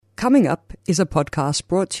Coming Up is a podcast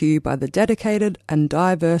brought to you by the dedicated and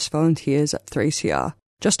diverse volunteers at 3CR.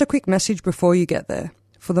 Just a quick message before you get there.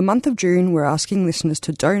 For the month of June, we're asking listeners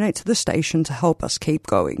to donate to the station to help us keep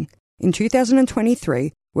going. In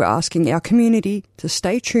 2023, we're asking our community to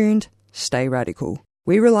stay tuned, stay radical.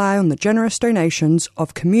 We rely on the generous donations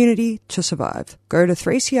of community to survive. Go to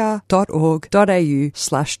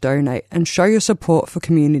 3cr.org.au/donate and show your support for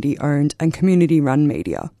community-owned and community-run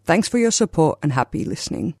media. Thanks for your support and happy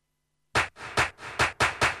listening.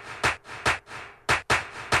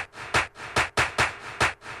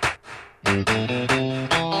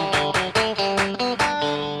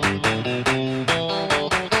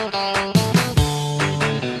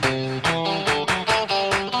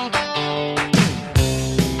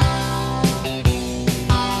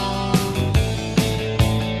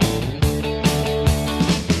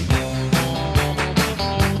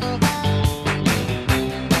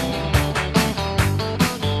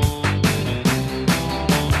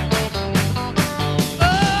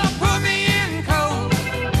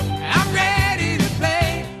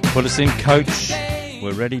 Put us in, coach.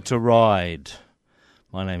 We're ready to ride.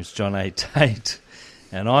 My name's John A. Tate,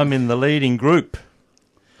 and I'm in the leading group.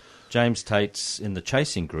 James Tate's in the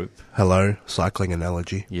chasing group. Hello, cycling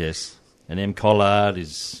analogy. Yes. And M. Collard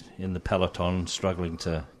is in the peloton, struggling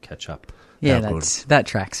to catch up. Yeah, that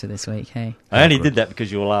tracks for this week, hey? I only did that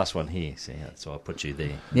because you were last one here, see, so I put you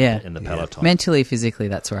there in the peloton. Mentally, physically,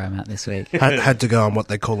 that's where I'm at this week. Had to go on what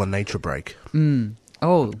they call a nature break.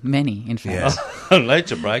 Oh, many, in fact. Yeah.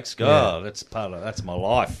 Nature breaks, God, that's my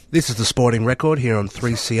life. This is the Sporting Record here on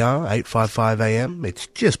 3CR, 855 AM. It's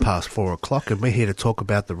just past 4 o'clock and we're here to talk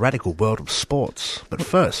about the radical world of sports. But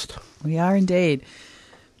first... We are indeed.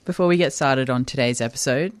 Before we get started on today's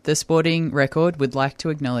episode, the Sporting Record would like to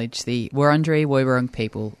acknowledge the Wurundjeri Woiwurrung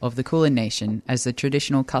people of the Kulin Nation as the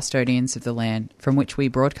traditional custodians of the land from which we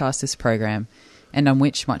broadcast this program and on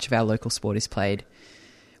which much of our local sport is played.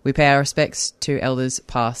 We pay our respects to elders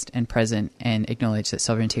past and present and acknowledge that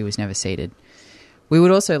sovereignty was never ceded. We would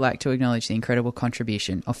also like to acknowledge the incredible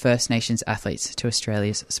contribution of First Nations athletes to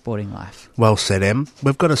Australia's sporting life. Well said, Em.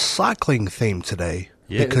 We've got a cycling theme today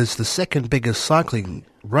because the second biggest cycling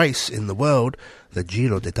race in the world, the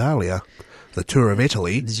Giro d'Italia, the Tour of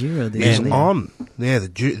Italy, is on. Yeah, the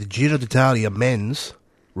Giro d'Italia men's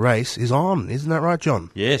race is on. Isn't that right, John?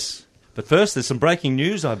 Yes. But first, there's some breaking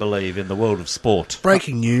news, I believe, in the world of sport.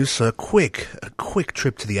 Breaking news, a quick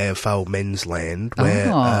trip to the AFL men's land,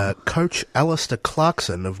 where coach Alistair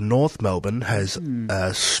Clarkson of North Melbourne has,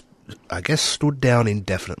 stood down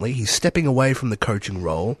indefinitely. He's stepping away from the coaching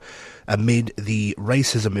role amid the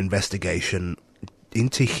racism investigation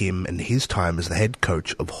into him and his time as the head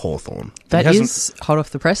coach of Hawthorn. That is hot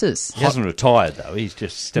off the presses. He hasn't retired, though. He's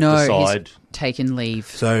just stepped aside. He's taken leave.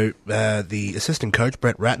 So the assistant coach,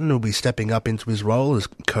 Brett Ratton, will be stepping up into his role as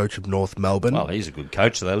coach of North Melbourne. Well, he's a good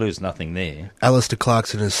coach, so they lose nothing there. Alistair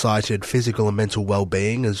Clarkson has cited physical and mental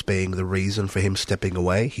well-being as being the reason for him stepping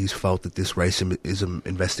away. He's felt that this racism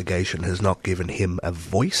investigation has not given him a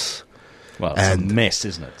voice. Well, it's a mess,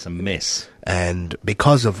 isn't it? It's a mess. And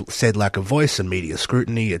because of said lack of voice and media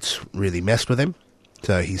scrutiny, it's really messed with him.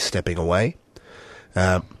 So he's stepping away.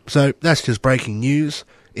 So that's just breaking news.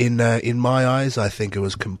 In my eyes, I think it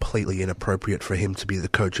was completely inappropriate for him to be the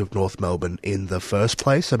coach of North Melbourne in the first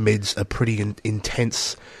place, amidst a pretty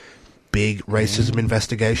intense, big racism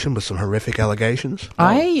investigation with some horrific allegations.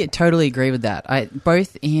 I totally agree with that.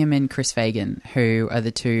 Both him and Chris Fagan, who are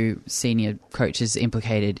the two senior coaches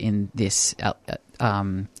implicated in this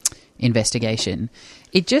investigation,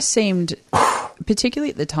 it just seemed, particularly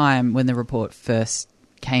at the time when the report first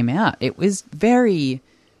came out, it was very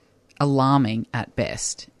alarming at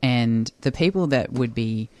best, and the people that would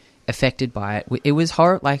be affected by it, it was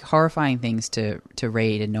horrifying things to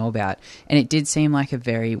read and know about, and it did seem like a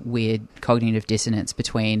very weird cognitive dissonance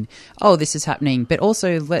between, oh, this is happening, but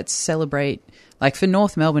also let's celebrate, like for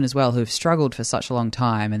North Melbourne as well, who have struggled for such a long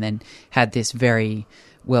time and then had this very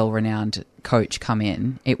well-renowned coach come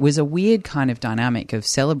in. It was a weird kind of dynamic of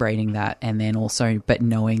celebrating that and then also, but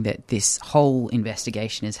knowing that this whole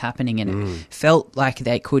investigation is happening, and it felt like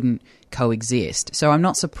they couldn't coexist. So I'm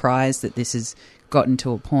not surprised that this has gotten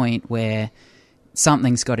to a point where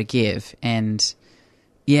something's got to give, and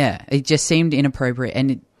yeah, it just seemed inappropriate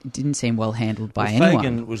and it didn't seem well handled by anyone.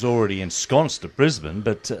 Fagan was already ensconced at Brisbane,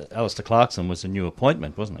 but Alistair Clarkson was a new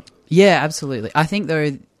appointment, wasn't he? Yeah, absolutely. I think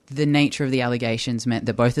though the nature of the allegations meant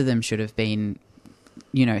that both of them should have been,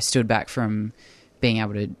 stood back from being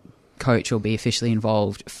able to coach or be officially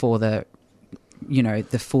involved for the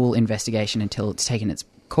full investigation until it's taken its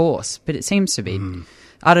course. But it seems to be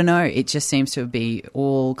I don't know. It just seems to be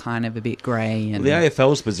all kind of a bit grey. And The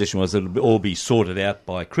AFL's position was that it'll all be sorted out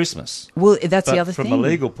by Christmas. well, that's But the other from thing. a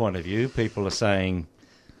legal point of view, people are saying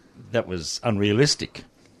that was unrealistic.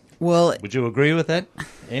 Well, Would you agree with that,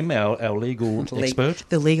 Em, our legal expert?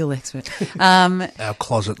 the legal expert, Our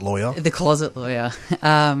closet lawyer. the closet lawyer.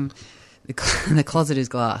 The closet is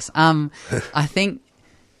glass. I think.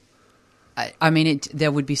 I mean,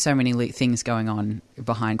 there would be so many things going on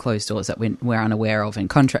behind closed doors that we're unaware of, and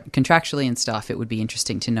contractually and stuff. It would be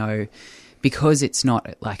interesting to know, because it's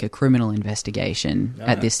not like a criminal investigation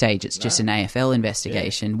at this stage. It's just an AFL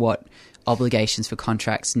investigation. What obligations for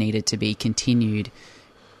contracts needed to be continued,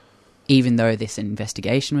 even though this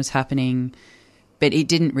investigation was happening. But it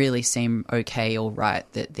didn't really seem okay or right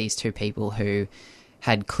that these two people who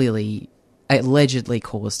had clearly allegedly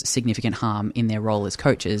caused significant harm in their role as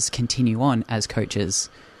coaches continue on as coaches.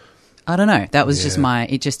 I don't know. That was just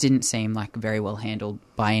it just didn't seem like very well handled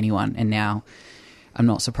by anyone. And now I'm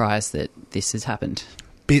not surprised that this has happened.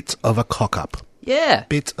 Bit of a cock-up. Yeah.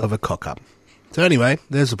 Bit of a cock-up. So anyway,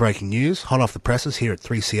 there's the breaking news. Hot off the presses here at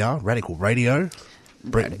 3CR, Radical Radio.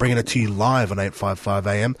 Bringing it to you live on 855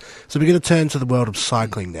 AM. So we're going to turn to the world of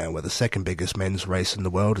cycling now, where the second biggest men's race in the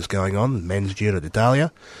world is going on, the men's Giro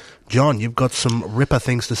d'Italia. John, you've got some ripper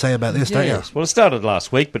things to say about this, don't you? Well, it started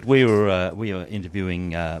last week, but we were interviewing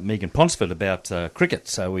Megan Ponsford about cricket,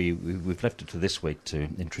 so we've left it to this week to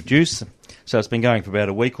introduce. So it's been going for about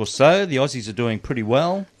a week or so. The Aussies are doing pretty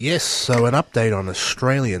well. Yes, so an update on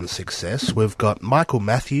Australian success. We've got Michael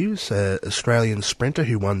Matthews, an Australian sprinter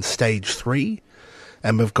who won Stage 3,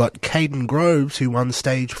 and we've got Caden Groves who won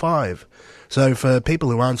Stage 5. So for people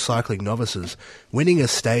who aren't cycling novices, winning a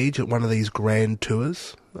stage at one of these grand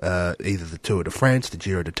tours, either the Tour de France, the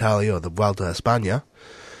Giro d'Italia, or the Vuelta a España,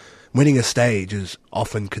 winning a stage is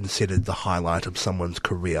often considered the highlight of someone's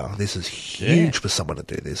career. This is huge for someone to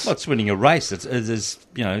do this. Well, it's winning a race. There's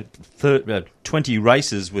 20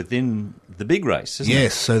 races within the big race, isn't it?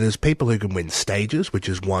 Yes, so there's people who can win stages, which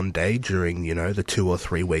is one day during, the 2 or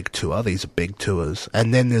 3 week tour. These are big tours.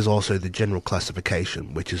 And then there's also the general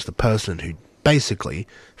classification, which is the person who basically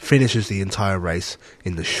finishes the entire race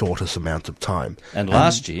in the shortest amount of time. And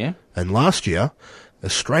last year,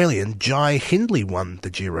 Australian Jai Hindley won the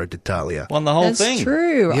Giro d'Italia. won the whole thing. That's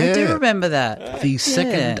true. Yeah. I do remember that. The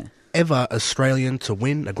second ever Australian to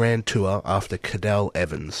win a Grand Tour after Cadel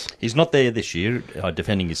Evans. He's not there this year,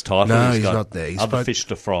 defending his title. No, he's got not there. He's other fish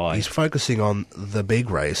to fry. He's focusing on the big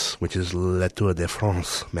race, which is Le Tour de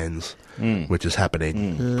France men's, which is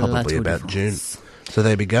happening probably about June. So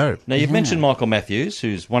there we go. Now, you've mentioned Michael Matthews,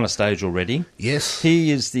 who's won a stage already. Yes.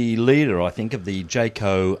 He is the leader, I think, of the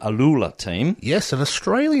Jayco Alula team. Yes, an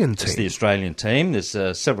Australian team. It's the Australian team. There's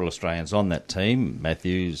several Australians on that team.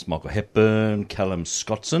 Matthews, Michael Hepburn, Callum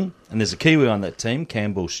Scottson. And there's a Kiwi on that team,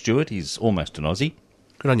 Campbell Stewart. He's almost an Aussie.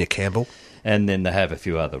 Good on you, Campbell. And then they have a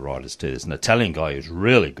few other riders too. There's an Italian guy who's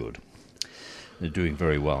really good. They're doing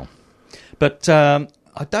very well. But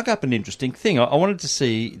I dug up an interesting thing. I wanted to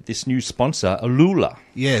see this new sponsor, Alula.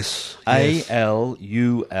 Yes.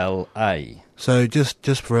 A-L-U-L-A. So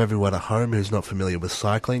just for everyone at home who's not familiar with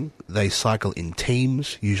cycling, they cycle in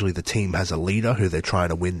teams. Usually the team has a leader who they're trying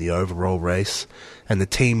to win the overall race, and the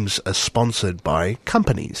teams are sponsored by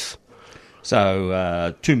companies.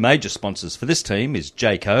 So two major sponsors for this team is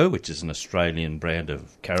Jayco, which is an Australian brand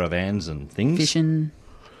of caravans and things. Fishing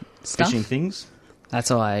stuff. Fishing things.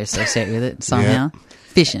 That's all I associate with it somehow. Yeah.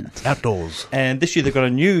 Fishing. Outdoors. And this year they've got a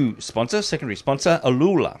new sponsor, secondary sponsor,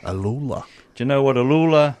 Alula. Alula. Do you know what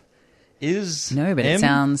Alula is? No, but Em? it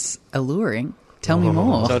sounds alluring. Tell me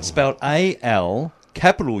more. So it's spelled A-L,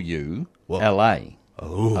 capital U-L-A.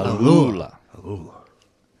 Alula. Alula.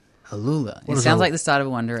 Alula. It is sounds Al- like the start of a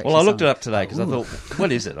One Direction Well, I looked song. it up today because I thought,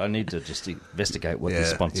 what is it? I need to just investigate what this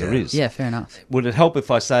Yeah, sponsor yeah. is. Yeah, fair enough. Would it help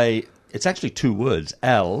if I say it's actually two words,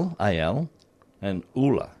 Al, A-L, and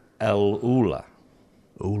Ula, Al-Ula.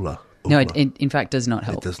 Ula. No, it in fact does not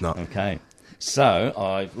help. It does not. Okay. So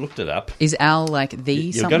I've looked it up. Is Al like the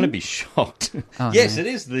You're something? going to be shocked. Oh, yes, no. it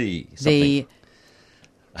is the something. The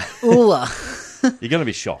Ula. You're going to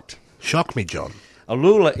be shocked. Shock me, John.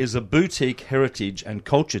 Alula is a boutique heritage and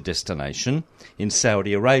culture destination in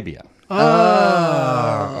Saudi Arabia.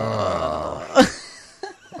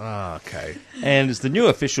 Okay. And is the new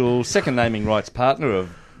official second naming rights partner of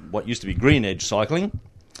what used to be Green Edge Cycling.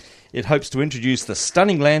 It hopes to introduce the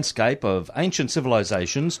stunning landscape of ancient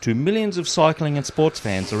civilizations to millions of cycling and sports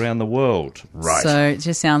fans around the world. Right. So it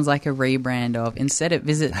just sounds like a rebrand of, instead of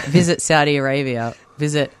visit Saudi Arabia,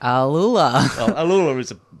 visit Alula. Well, Alula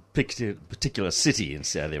is a particular city in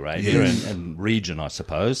Saudi Arabia and region, I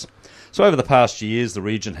suppose. So over the past years, the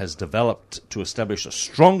region has developed to establish a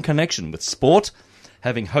strong connection with sport,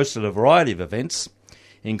 having hosted a variety of events,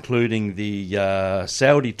 including the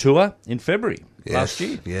Saudi tour in February last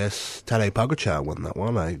year. Yes, Tadej Pogacar won that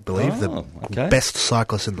one, I believe. Oh, the best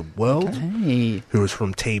cyclist in the world, Hey. who was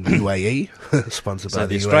from Team UAE, sponsored by So the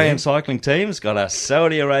the Australian UAE. cycling team's got a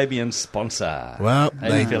Saudi Arabian sponsor. Well, How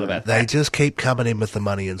do you feel about they that? just keep coming in with the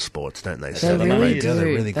money in sports, don't they? They Saudi the money really is. Arabia, do. they're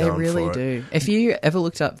really They going really for it. do. If you ever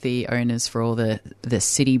looked up the owners for all the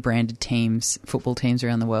city-branded teams, football teams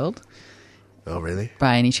around the world, Oh, really?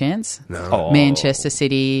 by any chance? No. Oh. Manchester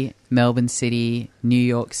City, Melbourne City, New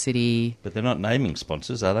York City. But they're not naming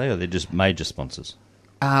sponsors, are they? Or they're just major sponsors?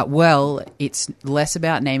 Well, it's less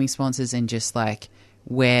about naming sponsors and just like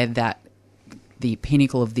where the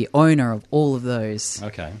pinnacle of the owner of all of those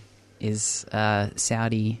Okay. is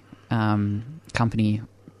Saudi company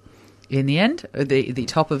in the end, the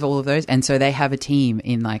top of all of those. And so they have a team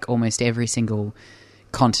in like almost every single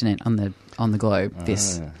continent on the globe. Well,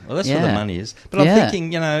 that's where the Yeah. money is. But I'm Yeah.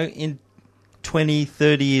 thinking, in 20,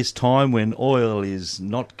 30 years' time when oil is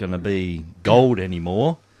not going to be gold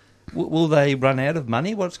anymore, will they run out of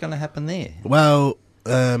money? What's going to happen there? Well,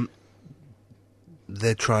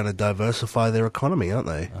 they're trying to diversify their economy, aren't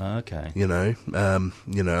they? Okay.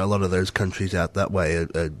 A lot of those countries out that way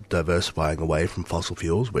are diversifying away from fossil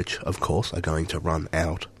fuels, which, of course, are going to run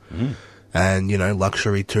out. Mm. And,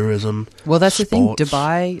 luxury tourism. Well, that's sports, the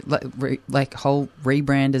thing. Dubai, like whole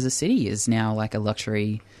rebrand as a city is now like a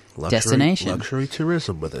luxury destination. Luxury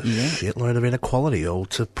tourism with a Yeah. shitload of inequality all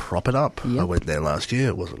to prop it up. Yep. I went there last year.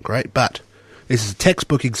 It wasn't great, but this is a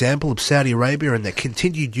textbook example of Saudi Arabia and their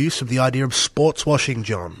continued use of the idea of sports washing,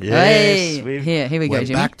 John. Hey, we've here we go, We're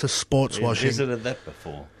Jimmy. back to sports washing. visited that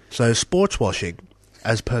before. So sports washing,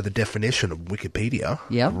 as per the definition of Wikipedia,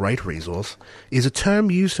 Yep. great resource, is a term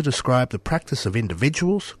used to describe the practice of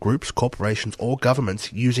individuals, groups, corporations, or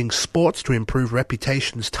governments using sports to improve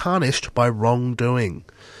reputations tarnished by wrongdoing.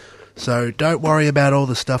 So don't worry about all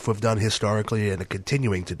the stuff we've done historically and are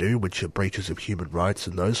continuing to do, which are breaches of human rights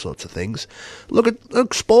and those sorts of things.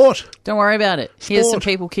 Look sport. Don't worry about it. Here's some Sport.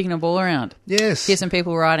 people kicking a ball around. Yes. Here's some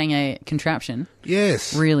people riding a contraption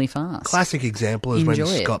Yes. really fast. Classic example is Enjoy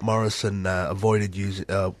when it. Scott Morrison avoided using,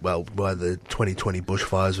 while the 2020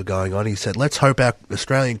 bushfires were going on, he said, let's hope our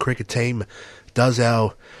Australian cricket team does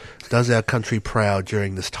our country proud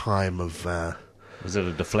during this time of... Was it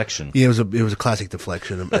a deflection? Yeah, it was a classic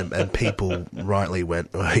deflection, and people rightly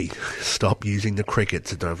went, hey, stop using the cricket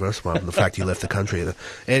to diversify from the fact you left the country.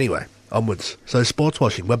 Anyway, onwards. So sports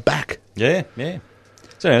washing, we're back. Yeah.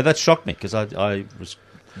 So that shocked me because I was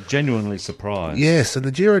genuinely surprised. Yes, and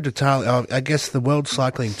the Giro d'Italia, I guess the World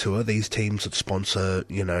Cycling Tour, these teams that sponsor,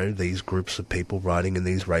 these groups of people riding in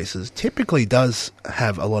these races, typically does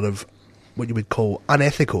have a lot of what you would call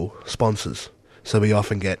unethical sponsors. So we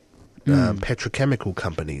often get petrochemical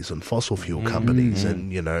companies and fossil fuel companies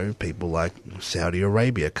and, people like Saudi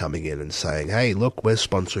Arabia coming in and saying, hey, look, we're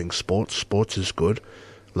sponsoring sports. Sports is good.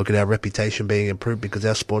 Look at our reputation being improved because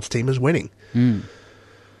our sports team is winning.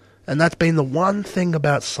 And that's been the one thing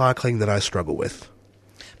about cycling that I struggle with.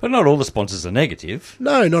 But not all the sponsors are negative.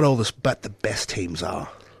 No, not all this, but the best teams are.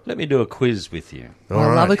 Let me do a quiz with you. I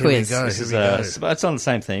love a here we quiz. go, This here is we go. it's on the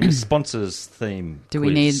same theme. It's sponsors theme. Do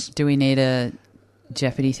quiz. we need a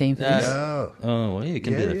Jeopardy theme for this? Oh. Oh, well, you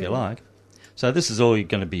can do Yeah, that if yeah. you like. So this is all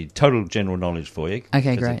going to be total general knowledge for you.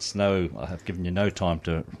 Okay, 'cause great. I have given you no time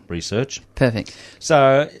to research. Perfect.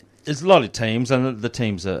 So there's a lot of teams, and the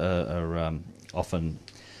teams are often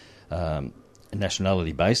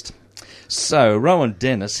nationality based. So Rowan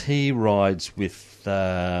Dennis, he rides with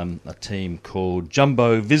a team called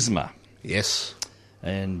Jumbo Visma, Yes.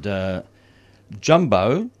 and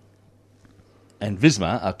Jumbo and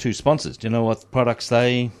Visma are two sponsors. Do you know what products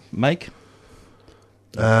they make?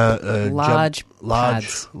 Large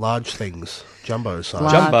pads. large things. Jumbo size.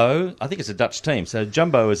 Large- Jumbo, I think it's a Dutch team. So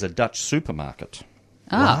Jumbo is a Dutch supermarket.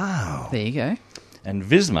 Ah, Wow. there you go. And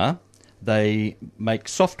Visma, they make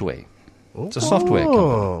software. It's a software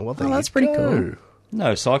company. Well, there that's you pretty go. cool.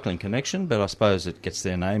 No cycling connection, but I suppose it gets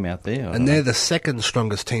their name out there. I And don't they're know. the second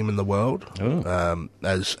strongest team in the world, Oh.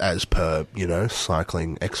 as per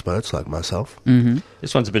cycling experts like myself.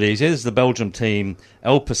 This one's a bit easier. This is the Belgium team,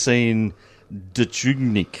 Alpecin de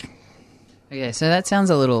Tugnik. Okay, so that sounds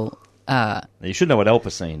a little... Now, you should know what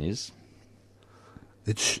Alpecin is.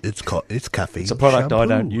 It's caffeine. It's a product I shampoo.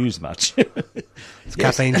 don't use much. It's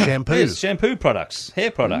caffeine shampoo. Yes, shampoo products,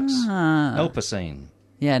 hair products. Ah. Alpecin.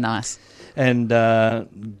 Yeah, nice. And de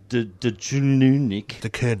Tugnik. The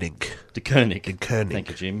Koenig. De Koenig. De Koenig. Thank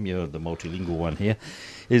you, Jim. You're the multilingual one here.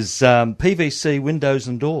 Is PVC windows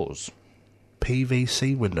and doors.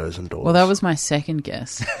 PVC windows and doors. Well, that was my second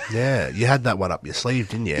guess. Yeah, you had that one up your sleeve,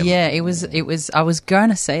 didn't you? Yeah, it was. I was going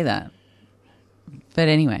to say that, but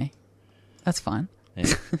anyway, that's fine.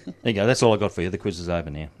 Yeah. There you go. That's all I got for you. The quiz is over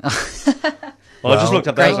now. Well, I just looked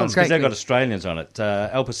up those ones because they've got Australians on it.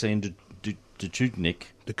 Alpecin De Koenig.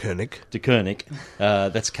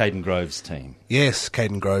 That's Caden Grove's team. Yes,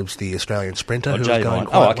 Caden Grove's the Australian sprinter who's Jay going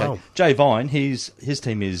Vine. quite well. Jay Vine, his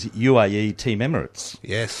team is UAE Team Emirates.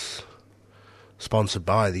 Yes. Sponsored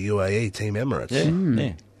by the UAE Team Emirates.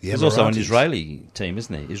 Yeah. There's also an Israeli team,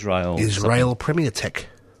 isn't there? Israel Premier Tech.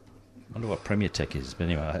 I wonder what Premier Tech is, but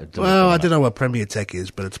anyway. I don't know what Premier Tech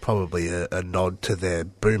is, but it's probably a nod to their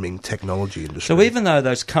booming technology industry. So even though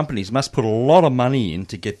those companies must put a lot of money in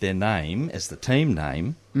to get their name as the team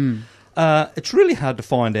name, it's really hard to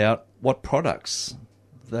find out what products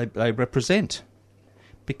they represent.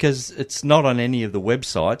 Because it's not on any of the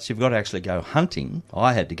websites. You've got to actually go hunting.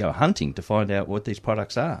 I had to go hunting to find out what these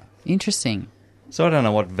products are. Interesting. So I don't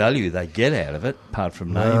know what value they get out of it, apart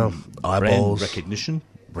from name, eyeballs,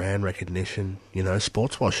 brand recognition.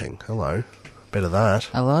 Sports washing. Hello. Bit of that.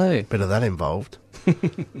 Hello. Bit of that involved.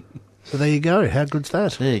 So there you go. How good's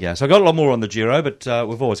that? There you go. So I got a lot more on the Giro, but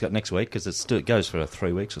we've always got next week because it goes for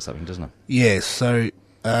 3 weeks or something, doesn't it? Yes. So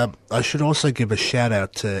I should also give a shout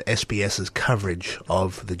out to SBS's coverage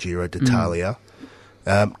of the Giro d'Italia.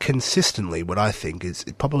 Consistently, what I think is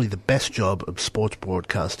probably the best job of sports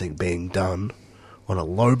broadcasting being done on a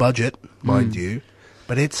low budget, mind you.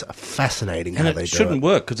 But it's fascinating how they do it. And it shouldn't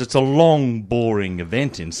work because it's a long, boring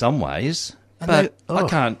event in some ways. But I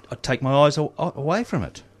can't take my eyes away from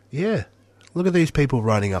it. Yeah. Look at these people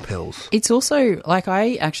running up hills. It's also,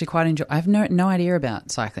 I actually quite enjoy... I have no idea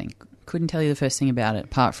about cycling. Couldn't tell you the first thing about it,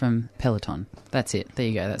 apart from Peloton. That's it. There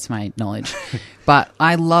you go. That's my knowledge. But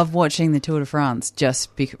I love watching the Tour de France just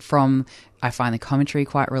from... I find the commentary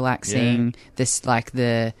quite relaxing. Yeah. This,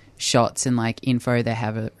 the shots and, info they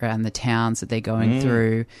have around the towns that they're going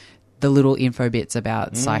through. The little info bits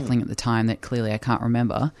about cycling at the time that clearly I can't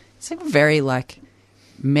remember. It's a very,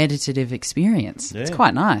 meditative experience. Yeah. It's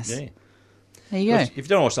quite nice. Yeah. There you go. If you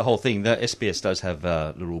don't watch the whole thing, the SBS does have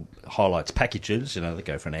little highlights packages, that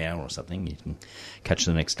go for an hour or something. You can catch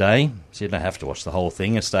the next day. So you don't have to watch the whole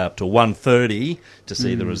thing and stay up till 1:30 to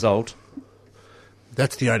see the result.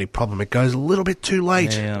 That's the only problem. It goes a little bit too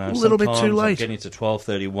late. Yeah, I know. A little bit too late. I'm getting to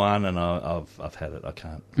 12:31 and I've had it. I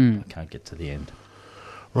can't get to the end.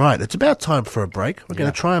 Right, it's about time for a break. We're going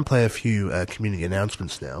to try and play a few community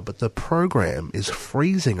announcements now, but the program is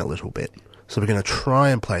freezing a little bit. So we're going to try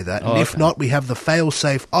and play that. And if not, we have the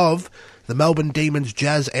fail-safe of the Melbourne Demons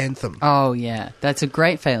Jazz Anthem. Oh, yeah. That's a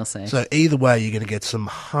great fail-safe. So either way, you're going to get some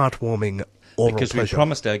heartwarming oral Because pleasure. we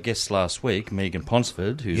promised our guests last week, Megan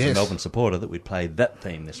Ponsford, who's a Melbourne supporter, that we'd play that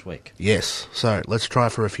theme this week. Yes. So let's try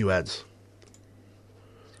for a few ads.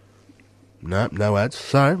 No ads.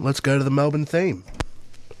 So let's go to the Melbourne theme.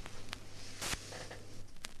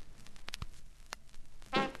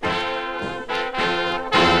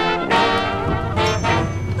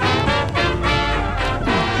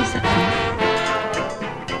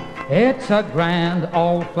 It's a grand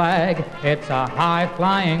old flag, it's a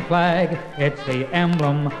high-flying flag, it's the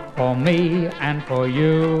emblem for me and for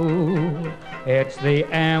you. It's the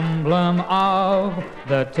emblem of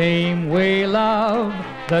the team we love,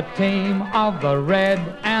 the team of the red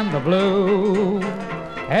and the blue.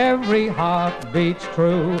 Every heart beats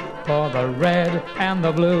true for the red and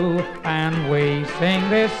the blue, and we sing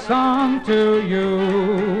this song to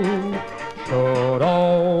you. Should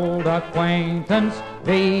old acquaintance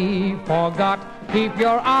be forgot, keep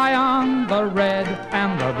your eye on the red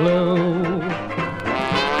and the blue.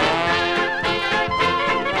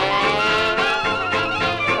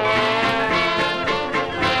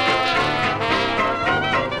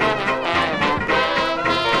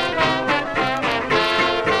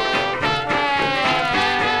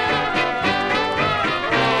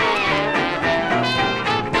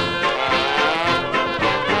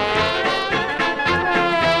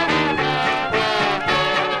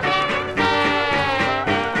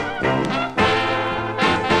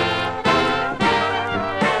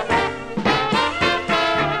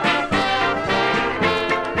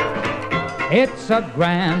 It's a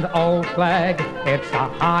grand old flag, it's a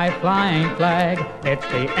high-flying flag, it's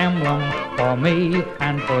the emblem for me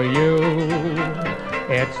and for you.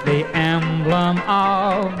 It's the emblem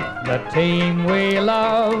of the team we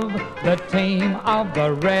love, the team of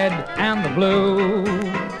the red and the blue.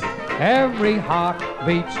 Every heart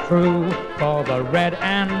beats true for the red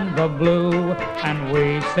and the blue, and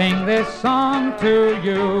we sing this song to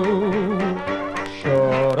you.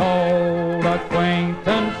 Should old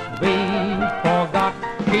acquaintance be forgot,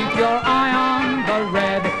 keep your eye on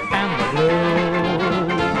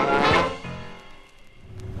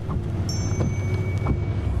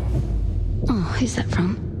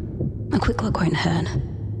A quick look won't hurt.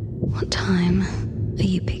 What time are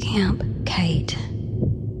you picking up, Kate?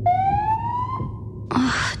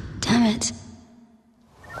 Oh, damn it.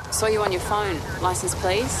 Saw you on your phone. License,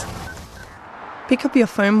 please? Pick up your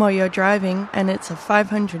phone while you're driving and it's a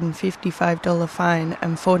 $555 fine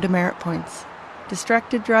and 4 demerit points.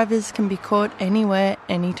 Distracted drivers can be caught anywhere,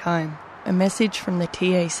 anytime. A message from the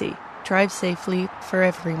TAC. Drive safely for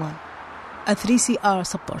everyone. A 3CR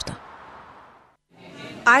supporter.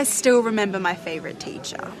 I still remember my favourite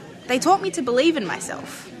teacher. They taught me to believe in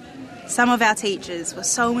myself. Some of our teachers were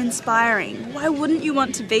so inspiring. Why wouldn't you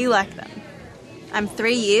want to be like them? I'm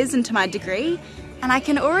 3 years into my degree, and I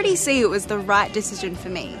can already see it was the right decision for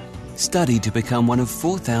me. Study to become one of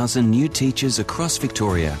 4,000 new teachers across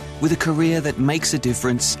Victoria with a career that makes a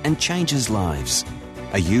difference and changes lives.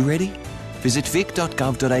 Are you ready? Visit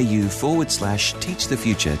vic.gov.au/teach the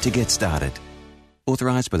future to get started.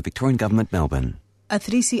 Authorised by the Victorian Government, Melbourne. A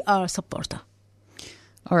 3CR supporter.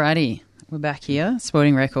 Alrighty, we're back here,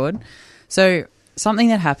 Sporting Record. So, something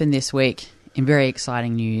that happened this week in very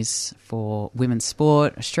exciting news for women's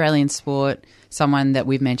sport, Australian sport, someone that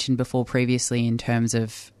we've mentioned before previously in terms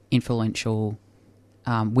of influential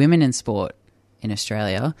women in sport in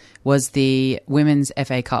Australia, was the Women's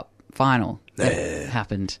FA Cup final that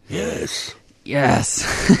happened. Yes.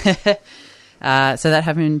 So that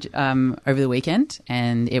happened over the weekend,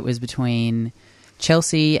 and it was between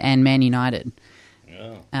Chelsea and Man United.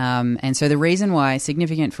 And so the reason why it's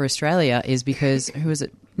significant for Australia is because, who was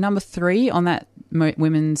it, number 3 on that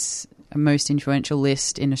women's most influential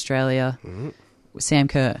list in Australia? Sam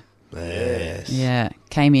Kerr. Yes. Yeah,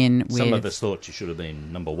 came in with... Some of us thought she should have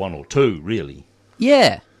been number 1 or 2, really.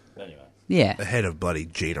 Yeah. Anyway. Yeah. Ahead of bloody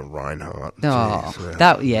Gina Reinhardt. Oh, Jeez.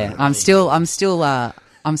 that, yeah. I'm still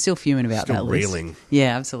fuming about Still that list. reeling.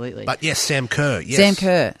 Yeah, absolutely. But yes, Sam Kerr. Yes. Sam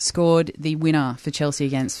Kerr scored the winner for Chelsea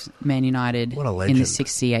against Man United What a in the legend.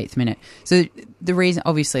 68th minute. So the reason,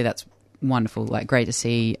 obviously, that's wonderful. Like, great to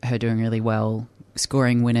see her doing really well,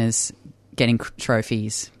 scoring winners, getting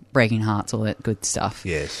trophies, breaking hearts, all that good stuff.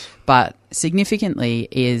 Yes. But significantly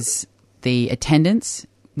is the attendance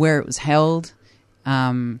where it was held.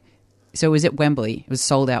 So it was at Wembley. It was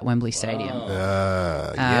sold out Wembley Stadium.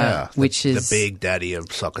 Yeah. Which is the big daddy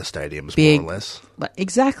of soccer stadiums, big, more or less.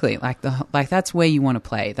 Exactly. Like that's where you want to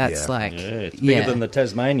play. That's it's bigger than the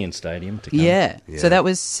Tasmanian Stadium to come. Yeah. So that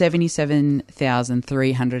was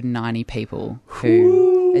 77,390 people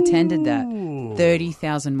who attended that.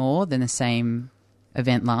 30,000 more than the same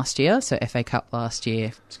event last year. So FA Cup last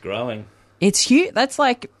year. It's growing. It's huge. That's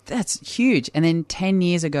huge. And then 10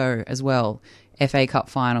 years ago as well, FA Cup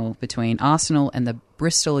final between Arsenal and the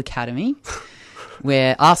Bristol Academy,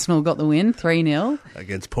 where Arsenal got the win 3-0.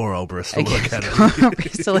 Against poor old Bristol Academy.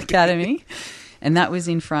 Bristol Academy. And that was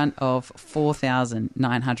in front of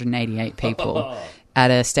 4,988 people at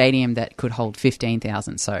a stadium that could hold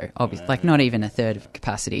 15,000. So, obviously, like not even a third of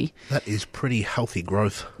capacity. That is pretty healthy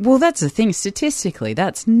growth. Well, that's the thing. Statistically,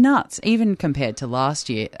 that's nuts. Even compared to last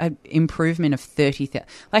year, an improvement of 30,000.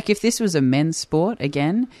 Like, if this was a men's sport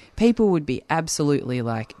again, people would be absolutely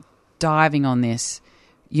like diving on this,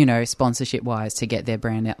 sponsorship-wise to get their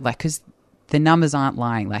brand out. Like, because the numbers aren't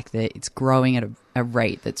lying. Like, it's growing at a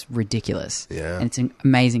rate that's ridiculous. Yeah. And it's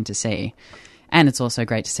amazing to see. And it's also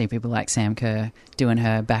great to see people like Sam Kerr doing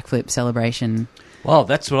her backflip celebration. Well,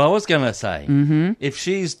 that's what I was going to say. Mm-hmm. If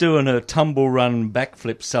she's doing her tumble run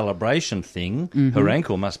backflip celebration thing, her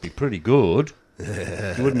ankle must be pretty good.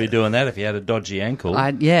 You wouldn't be doing that if you had a dodgy ankle.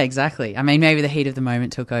 Yeah, exactly. I mean, maybe the heat of the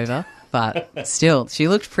moment took over, but still, she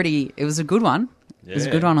looked pretty... It was a good one. It was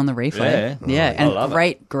a good one on the replay. Yeah. And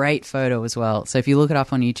a great photo as well. So if you look it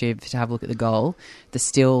up on YouTube to have a look at the goal, the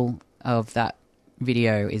still of that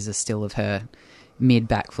video is a still of her mid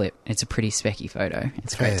backflip. It's a pretty specky photo.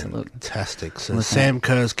 It's great to look. Fantastic. So Sam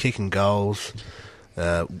Kerr's kicking goals.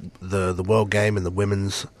 The world game in the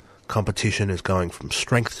women's competition is going from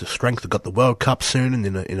strength to strength. We've got the World Cup soon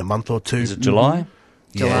in a month or two. Is it July?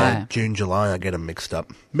 Yeah, June, July. I get them mixed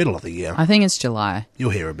up. Middle of the year. I think it's July.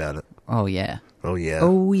 You'll hear about it. Oh, yeah. Oh, yeah.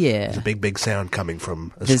 Oh, yeah. There's a big sound coming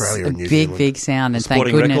from Australia and New There's Zealand. a big sound, and thank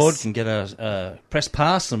Sporting goodness. Record can get a press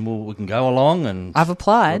pass and we can go along and I've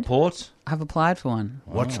applied. report. I've applied for one.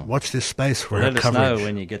 Watch this space for our Let us coverage. know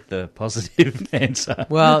when you get the positive answer.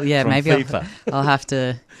 Well, yeah, from maybe FIFA. I'll have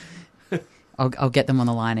to... I'll get them on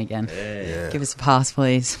the line again. Yeah. Give us a pass,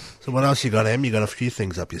 please. So what else you got, Em? You got a few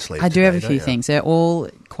things up your sleeve I do today, have a don't few you? things. They're all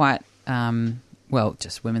quite,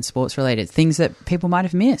 just women's sports related. Things that people might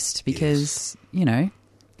have missed because,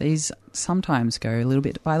 these sometimes go a little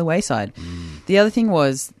bit by the wayside. The other thing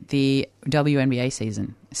was the WNBA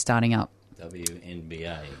season starting up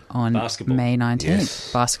WNBA. On Basketball. May 19th.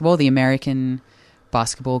 Yes. Basketball, the American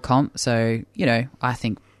basketball comp. So, I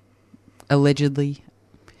think allegedly,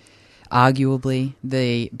 arguably,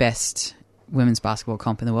 the best women's basketball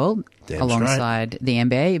comp in the world. Damn alongside the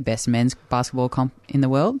NBA, best men's basketball comp in the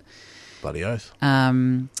world. Bloody oath.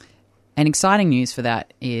 And exciting news for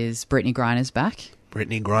that is Brittany Griner's back.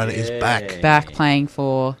 Brittany Griner is back. Back playing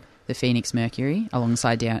for the Phoenix Mercury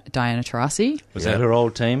alongside Diana Taurasi. Was that her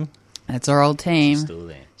old team? That's our old team. She's still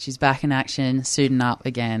there. She's back in action, suiting up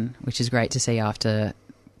again, which is great to see after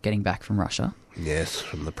getting back from Russia. Yes,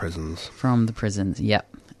 from the prisons. From the prisons, yep.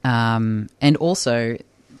 And also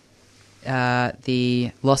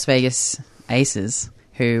the Las Vegas Aces,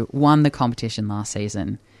 who won the competition last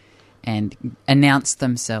season and announced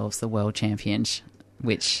themselves the world champions,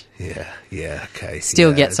 which okay.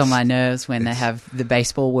 still gets on my nerves when they have the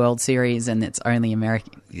baseball World Series and it's only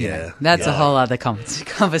American. That's a whole other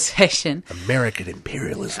conversation. American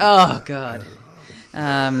imperialism. Oh, God.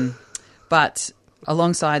 But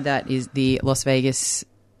alongside that is the Las Vegas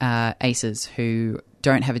Aces, who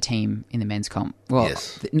don't have a team in the men's comp. Well,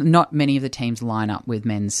 not many of the teams line up with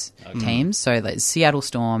men's teams. So there's Seattle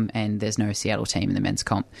Storm and there's no Seattle team in the men's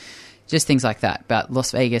comp. Just things like that. But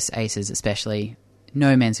Las Vegas Aces especially,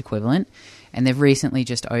 no men's equivalent. And they've recently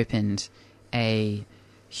just opened a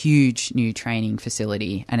huge new training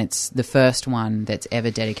facility, and it's the first one that's ever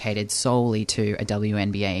dedicated solely to a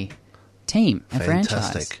WNBA team, a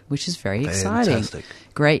franchise, which is very exciting.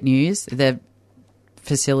 Great news. The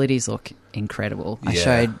facilities look incredible. I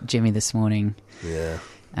showed Jimmy this morning. Yeah.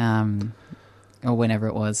 Or whenever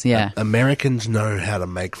it was, yeah. Americans know how to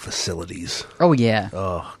make facilities. Oh, yeah.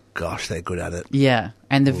 Oh, gosh, they're good at it. Yeah.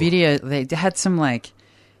 And the video, they had some,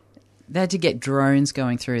 they had to get drones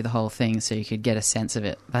going through the whole thing so you could get a sense of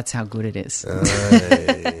it. That's how good it is.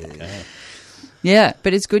 Yeah,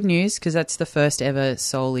 but it's good news because that's the first ever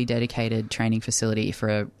solely dedicated training facility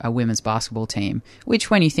for a women's basketball team, which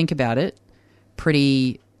when you think about it,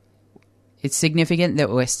 it's significant that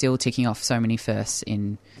we're still ticking off so many firsts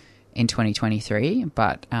in 2023,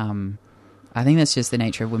 but I think that's just the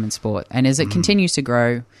nature of women's sport. And as it continues to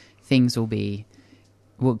grow, things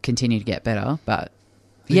will continue to get better, but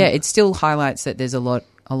it still highlights that there's a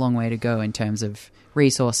long way to go in terms of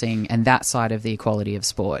resourcing and that side of the equality of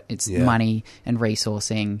sport. It's money and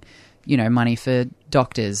resourcing, money for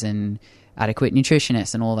doctors and adequate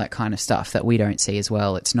nutritionists and all that kind of stuff that we don't see as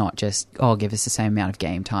well. It's not just, give us the same amount of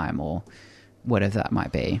game time or whatever that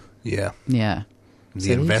might be. Yeah. Yeah.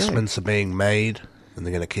 The investments are being made and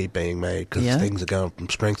they're going to keep being made because things are going from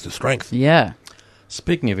strength to strength. Yeah.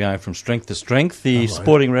 Speaking of going from strength to strength, the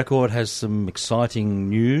Sporting Record has some exciting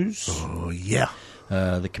news. Oh, yeah.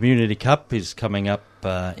 The Community Cup is coming up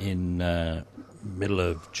in middle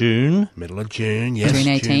of June. Middle of June, yes.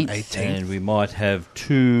 June 18th. June 18th. And we might have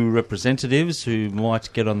 2 representatives who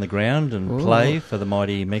might get on the ground and play for the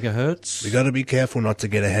mighty Megahertz. We've got to be careful not to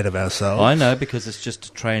get ahead of ourselves. I know, because it's just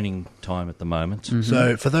a training time at the moment. Mm-hmm.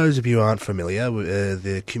 So, for those of you who aren't familiar,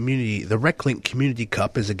 the RecLink Community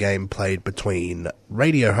Cup is a game played between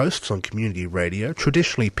radio hosts on community radio,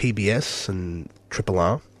 traditionally PBS and Triple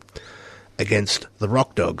R, against the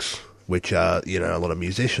Rock Dogs, which are, a lot of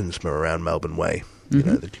musicians from around Melbourne Way,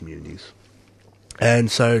 the communities.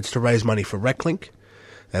 And so it's to raise money for RecLink.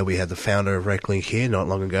 We had the founder of RecLink here not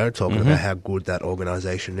long ago talking about how good that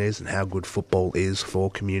organisation is and how good football is for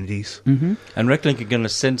communities. Mm-hmm. And RecLink are going to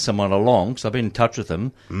send someone along, because I've been in touch with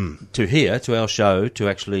them, to our show, to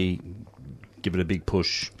actually give it a big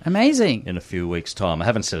push. Amazing. In a few weeks' time. I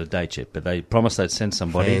haven't set a date yet, but they promised they'd send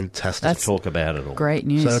somebody to talk about it all. Great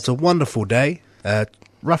news. So it's a wonderful day.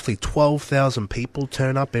 Roughly 12,000 people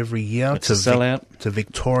turn up every year to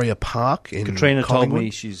Victoria Park in Katrina Collingwood. told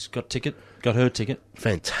me she's got her ticket.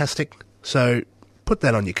 Fantastic. So put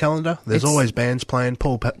that on your calendar. There's always bands playing.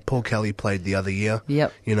 Paul Kelly played the other year.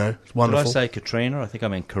 Yep. It's wonderful. Did I say Katrina? I think I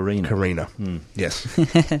meant Karina. Karina. Yes.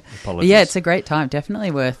 Apologies. Yeah, it's a great time.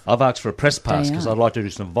 Definitely worth. I've asked for a press pass because I'd like to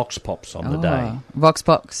do some Vox Pops on the day. Vox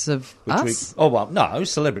Pops of us? No,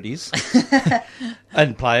 celebrities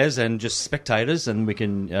and players and just spectators, and we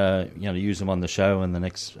can use them on the show in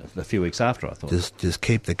the few weeks after, I thought. Just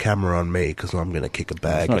keep the camera on me because I'm going to kick a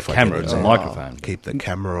bag. It's not a camera, it's a microphone. Keep the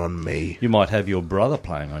camera on me. You might have your brother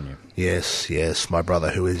playing on you. Yes, my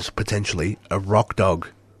brother, who is potentially a rock dog.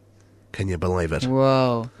 Can you believe it?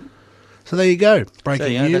 Whoa. So there you go.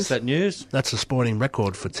 Breaking news. That's that news. That's the Sporting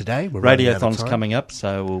Record for today. Radiothon's coming up,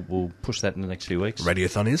 so we'll push that in the next few weeks.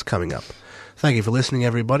 Radiothon is coming up. Thank you for listening,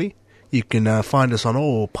 everybody. You can find us on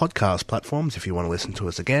all podcast platforms if you want to listen to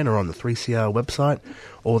us again, or on the 3CR website,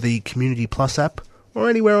 or the Community Plus app, or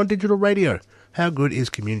anywhere on digital radio. How good is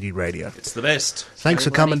community radio? It's the best. Thanks for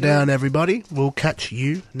Everybody coming good. down, everybody. We'll catch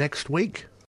you next week.